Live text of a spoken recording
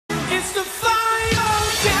the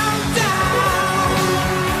final countdown.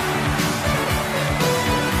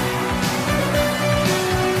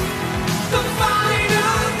 The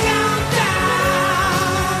final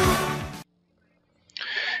countdown.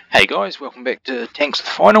 Hey guys, welcome back to Tanks the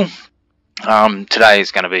Final. Today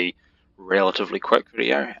is going to be a relatively quick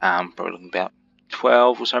video, probably about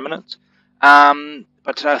 12 or so minutes.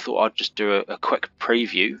 But today I thought I'd just do a quick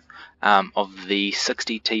preview of the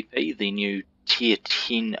 60 TP, the new Tier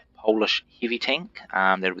 10 Polish heavy tank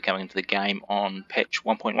that'll be coming into the game on patch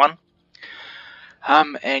 1.1.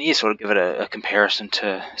 And yeah, sort of give it a comparison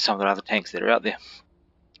to some of the other tanks that are out there.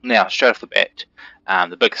 Now, straight off the bat,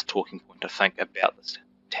 the biggest talking point I think about this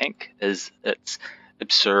tank is its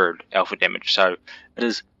absurd alpha damage. So it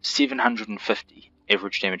is 750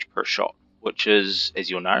 average damage per shot, which is,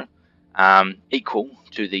 as you'll know, equal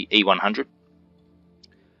to the E100.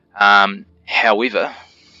 However,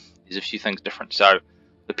 there's a few things different. So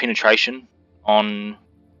the penetration on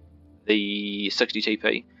the 60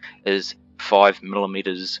 TP is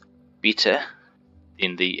 5mm better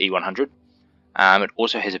than the E100. It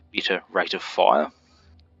also has a better rate of fire,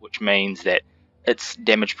 which means that its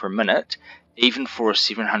damage per minute, even for a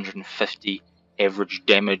 750 average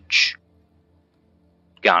damage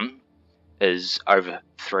gun, is over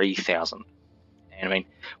 3,000. And I mean,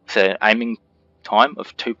 with an aiming time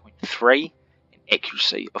of 2.3 and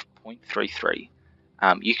accuracy of 0.33,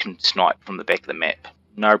 you can snipe from the back of the map,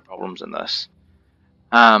 no problems in this,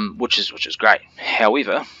 which is great.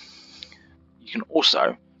 However, you can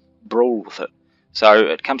also brawl with it. So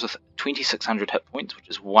it comes with 2,600 hit points, which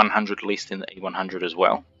is 100 less than the E100 as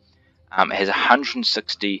well. It has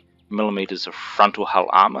 160mm of frontal hull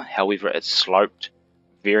armor, however it's sloped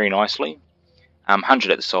very nicely.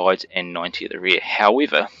 100 at the sides and 90 at the rear.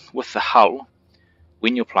 However, with the hull,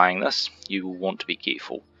 when you're playing this, you will want to be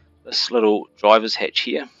careful. This little driver's hatch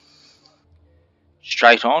here,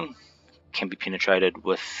 straight on, can be penetrated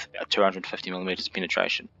with about 250mm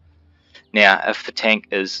penetration. Now, if the tank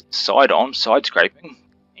is side-on, side scraping,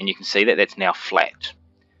 and you can see that that's now flat.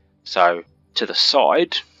 So to the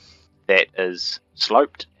side, that is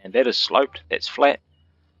sloped, and that is sloped, that's flat.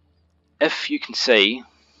 If you can see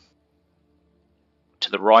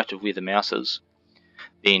to the right of where the mouse is,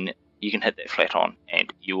 then you can hit that flat on,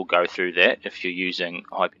 and you will go through that if you're using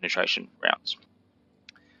high penetration rounds.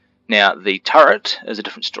 Now, the turret is a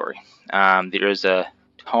different story. There is a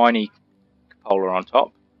tiny cupola on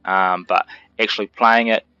top, but actually playing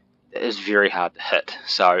it is very hard to hit,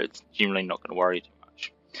 so it's generally not going to worry too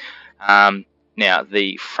much. Now,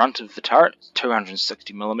 the front of the turret is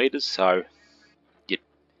 260mm, so you're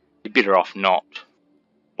better off not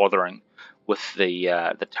bothering with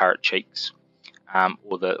the turret cheeks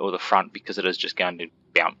or the front, because it is just going to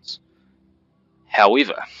bounce.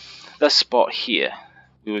 However, this spot here,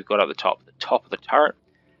 where we've got at the top of the turret,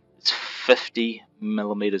 is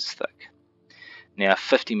 50mm thick. Now,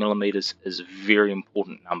 50mm is a very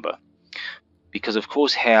important number, because of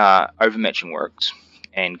course how overmatching works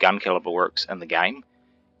and gun caliber works in the game,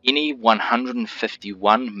 any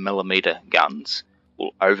 151mm guns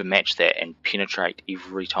will overmatch that and penetrate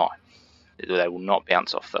every time. They will not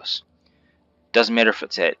bounce off this. Doesn't matter if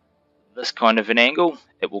it's at this kind of an angle,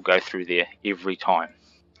 it will go through there every time.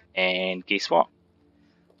 And guess what?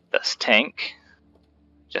 This tank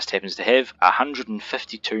just happens to have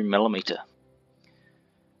 152mm.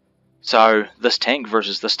 So this tank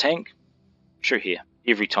versus this tank, shoot here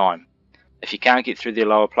every time. If you can't get through their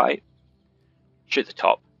lower plate, shoot the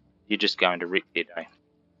top. You're just going to wreck their day.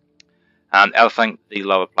 The other thing, the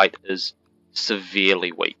lower plate is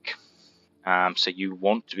severely weak. So you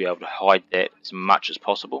want to be able to hide that as much as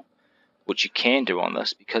possible, which you can do on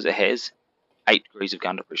this because it has 8 degrees of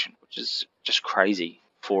gun depression, which is just crazy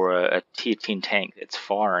for a tier 10 tank that's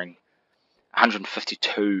firing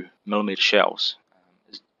 152mm shells.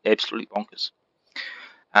 It's absolutely bonkers.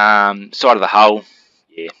 Side of the hull,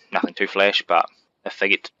 yeah, nothing too flash, but if they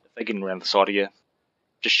get around the side of you,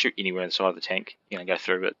 just shoot anywhere on the side of the tank. You're going to go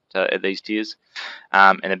through it at these tiers.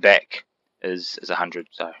 And the back is 100,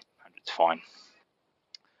 so 100's fine.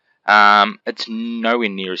 It's nowhere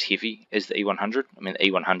near as heavy as the E100. I mean,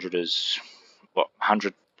 the E100 is, what,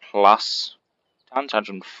 100 plus tons,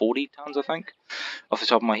 140 tons, I think, off the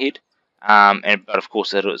top of my head. But of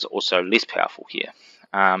course, it is also less powerful here.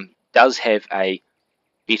 Does have a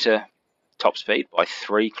better top speed by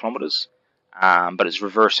 3 kilometers, but its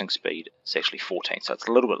reversing speed is actually 14, so it's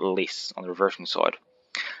a little bit less on the reversing side.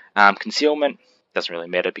 Concealment doesn't really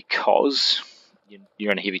matter because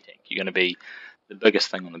you're in a heavy tank. You're going to be the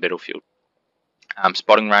biggest thing on the battlefield.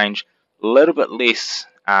 Spotting range, a little bit less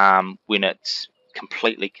when it's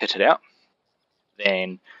completely kitted out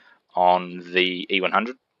than on the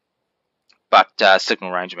E100. But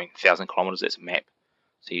signal range, I mean, 1,000 kilometers, that's a map,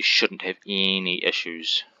 so you shouldn't have any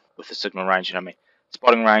issues with the signal range. And I mean,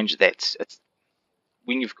 spotting range, it's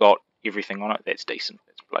when you've got everything on it, that's decent.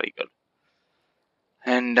 That's bloody good.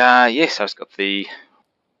 And yes, I've got the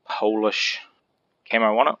Polish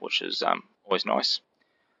camo on it, which is always nice.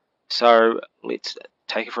 So let's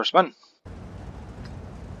take it for a spin.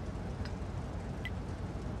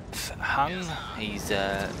 Hung, he's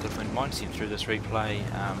a good friend of mine, seen through this replay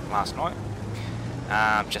last night.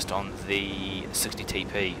 Just on the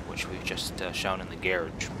 60TP, which we've just shown in the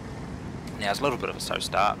garage. Now it's a little bit of a slow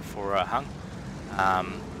start for Hung.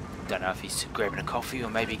 Don't know if he's grabbing a coffee or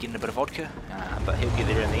maybe getting a bit of vodka, but he'll get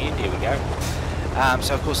there in the end. Here we go.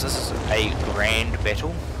 So of course this is a grand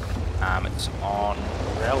battle. It's on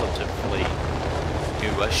relatively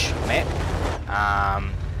newish map,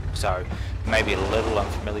 so maybe a little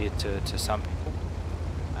unfamiliar to some people.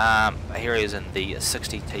 Here he is in the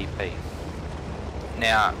 60TP.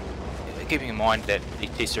 Now, keeping in mind that the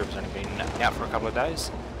test server's only been out for a couple of days,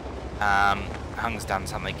 Hung's done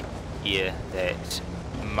something here that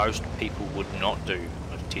most people would not do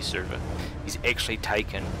on a test server. He's actually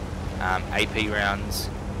taken AP rounds,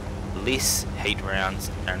 less heat rounds,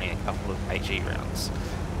 and only a couple of HE rounds.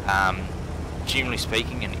 Generally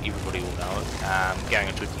speaking, and everybody will know it, going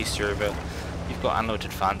into a test server, you've got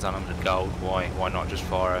unlimited funds, unlimited gold. Why not just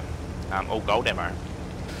fire all gold ammo?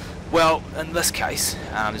 Well, in this case,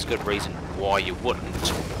 there's a good reason why you wouldn't.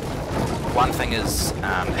 One thing is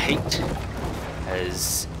heat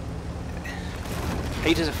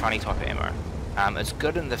is a funny type of ammo. It's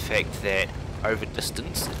good in the fact that over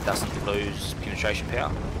distance it doesn't lose penetration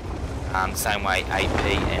power, the same way AP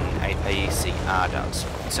and APCR does.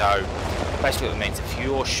 So basically what it means, if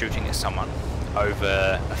you're shooting at someone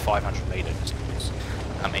over a 500 metre distance,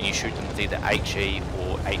 and you shoot them with either HE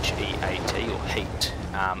or HEAT or heat,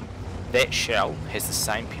 that shell has the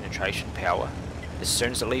same penetration power as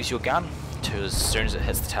soon as it leaves your gun to as soon as it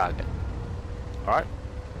hits the target. Alright?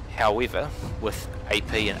 However, with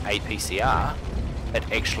AP and APCR,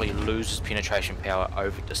 it actually loses penetration power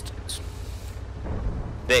over distance.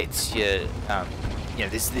 That's your,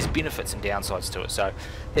 there's benefits and downsides to it. So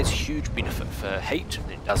that's a huge benefit for heat.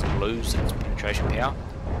 It doesn't lose its penetration power.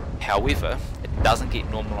 However, it doesn't get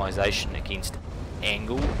normalization against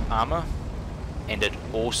angle armor, and it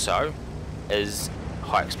also is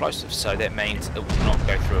high explosive, so that means it will not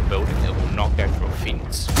go through a building, it will not go through a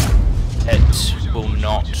fence, it will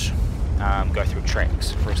not go through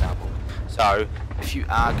tracks, for example. So if you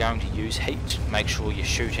are going to use heat, make sure you're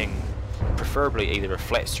shooting preferably either a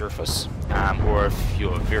flat surface, or if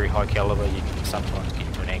you're very high caliber you can sometimes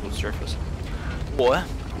get to an angled surface, or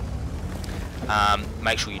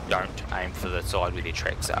make sure you don't aim for the side where their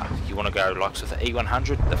tracks are. You want to go like with the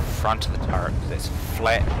E100, the front of the turret, that's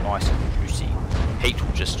flat, nice and juicy. Heat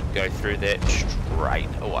will just go through that straight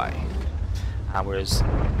away. Whereas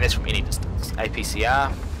that's from any distance.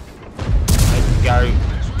 APCR, it can go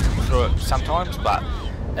through it sometimes, but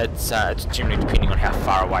it's generally depending on how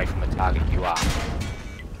far away from a target you are.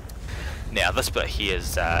 Now this bit here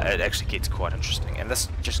is, it actually gets quite interesting, and this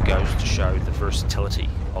just goes to show the versatility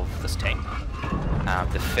of this tank.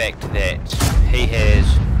 The fact that he has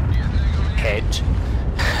had,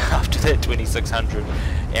 after that 2600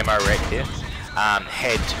 ammo rack there,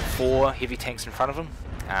 had 4 heavy tanks in front of him.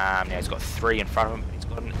 Now he's got 3 in front of him. He's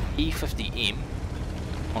got an E50M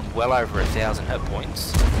on well over 1,000 hit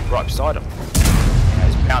points right beside him. Now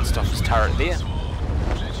he's bounced off his turret there,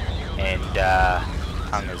 and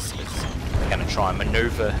Hung is going to try and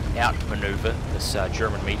outmaneuver this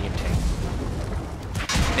German medium tank.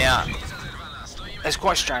 Now, it's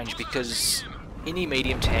quite strange because any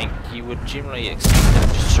medium tank you would generally expect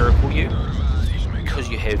it to circle you because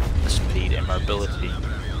you have the speed and mobility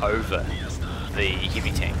over the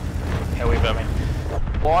heavy tank. However, I mean,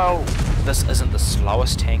 while this isn't the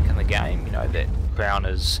slowest tank in the game, you know, that Crown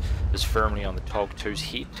is firmly on the TOG 2's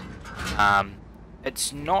head,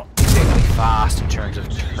 it's not exactly fast in terms of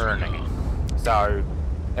turning. So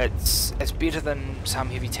it's better than some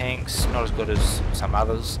heavy tanks, not as good as some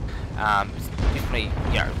others. It's definitely,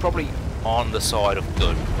 probably on the side of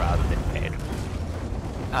good rather than bad.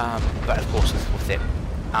 But of course with that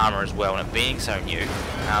armour as well, and it being so new,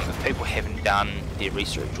 if people haven't done their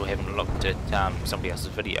research or haven't looked at somebody else's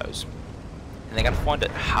videos, and they're going to find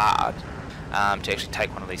it hard to actually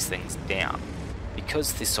take one of these things down,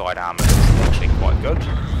 because the side armour is actually quite good,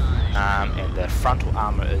 and the frontal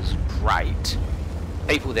armour is great.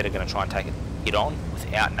 People that are going to try and take it head on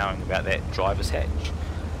without knowing about that driver's hatch,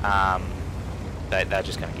 they're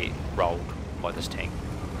just going to get rolled by this tank.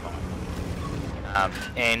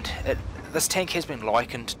 This tank has been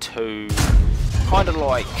likened to kind of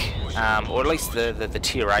like, or at least the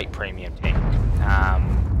tier 8 premium tank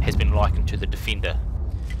has been likened to the Defender.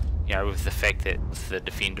 You know, with the fact that with the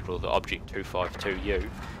Defender or the Object 252U,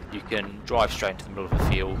 you can drive straight into the middle of the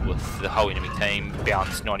field with the whole enemy team,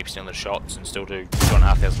 bounce 90% of the shots, and still do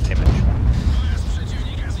 2,500 damage.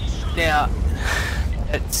 Now,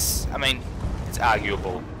 I mean, it's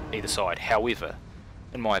arguable either side. However,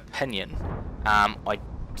 in my opinion, I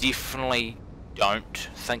definitely don't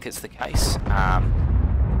think it's the case.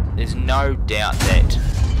 There's no doubt that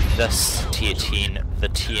this tier 10, the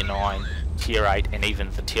tier 9, tier 8 and even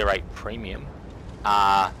the tier 8 premium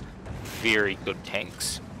are very good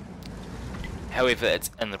tanks. However, it's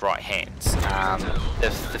in the right hands.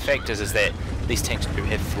 The fact is that these tanks do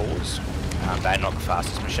have flaws. They're not the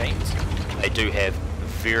fastest machines. They do have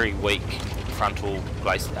very weak frontal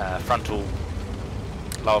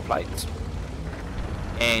lower plates,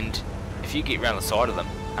 and if you get around the side of them,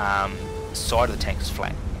 the side of the tank is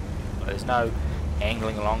flat. There's no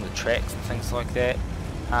angling along the tracks and things like that,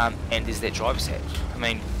 and there's that driver's hatch. I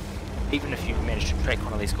mean, even if you manage to track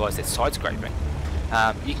one of these guys that's side scraping,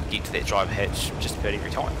 you can get to that driver hatch just about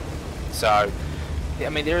every time. So, I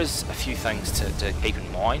mean, there is a few things to keep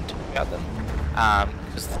in mind about them,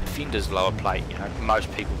 because the Defender's lower plate, you know,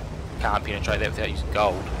 most people can't penetrate that without using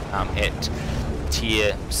gold at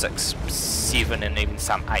tier 6, 7 and even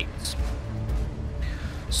some 8s.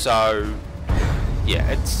 So,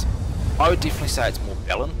 yeah, I would definitely say it's more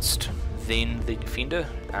balanced than the Defender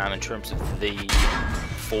in terms of the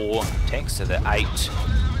 4 tanks, so the 8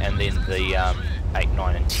 and then the 8,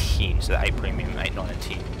 9 and 10, so the 8 premium, 8, 9 and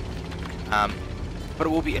 10. But it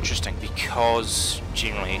will be interesting because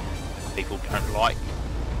generally people don't like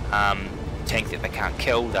tanks that they can't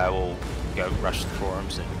kill. They will go rush the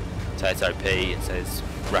forums and say it's OP and say it's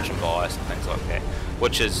Russian bias and things like that,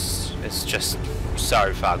 which is just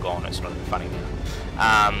so far gone, it's not even funny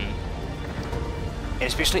now. And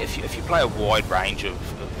especially if you play a wide range of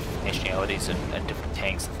nationalities and different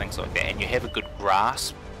tanks and things like that, and you have a good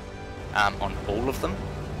grasp on all of them,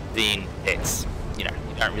 then that's, you know,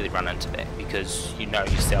 you don't really run into that because you know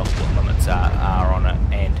yourself what limits are on it.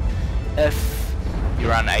 And if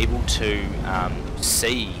you're unable to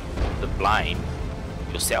see the blame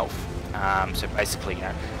yourself, so basically, you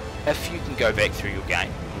know, if you can go back through your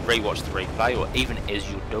game, rewatch the replay, or even as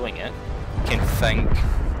you're doing it, can think,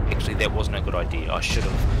 actually that wasn't a good idea, I should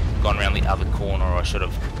have gone around the other corner, or I should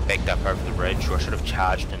have backed up over the ridge, or I should have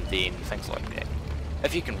charged and then, things like that.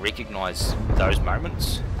 If you can recognise those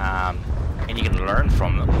moments, and you can learn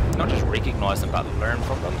from them, not just recognise them but learn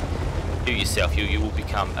from them, you yourself, you will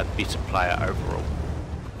become a better player overall.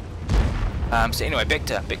 So anyway, back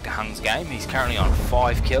to Hung's game. He's currently on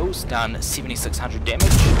 5 kills, done 7,600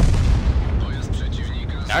 damage.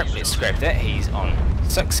 No, let's scrap that. He's on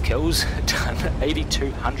 6 kills, done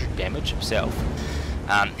 8,200 damage himself.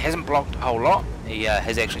 Hasn't blocked a whole lot. He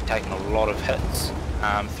has actually taken a lot of hits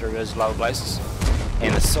through his lower places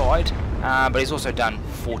and the side, but he's also done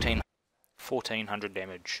 1,400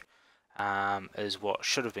 damage, is what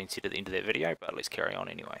should have been said at the end of that video, but let's carry on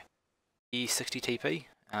anyway. The 60 TP.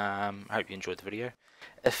 I hope you enjoyed the video.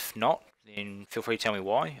 If not, then feel free to tell me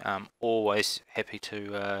why. I'm always happy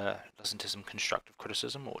to listen to some constructive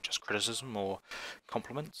criticism, or just criticism, or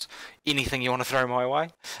compliments. Anything you want to throw my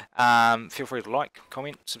way. Feel free to like,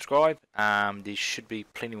 comment, subscribe. There should be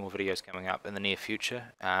plenty more videos coming up in the near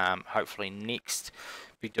future. Hopefully next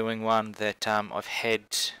be doing one that I've had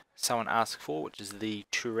someone ask for, which is the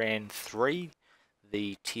Turan 3,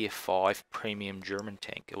 the tier 5 premium German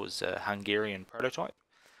tank. It was a Hungarian prototype.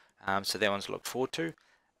 So that one's to look forward to.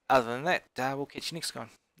 Other than that, we'll catch you next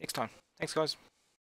time. Thanks guys.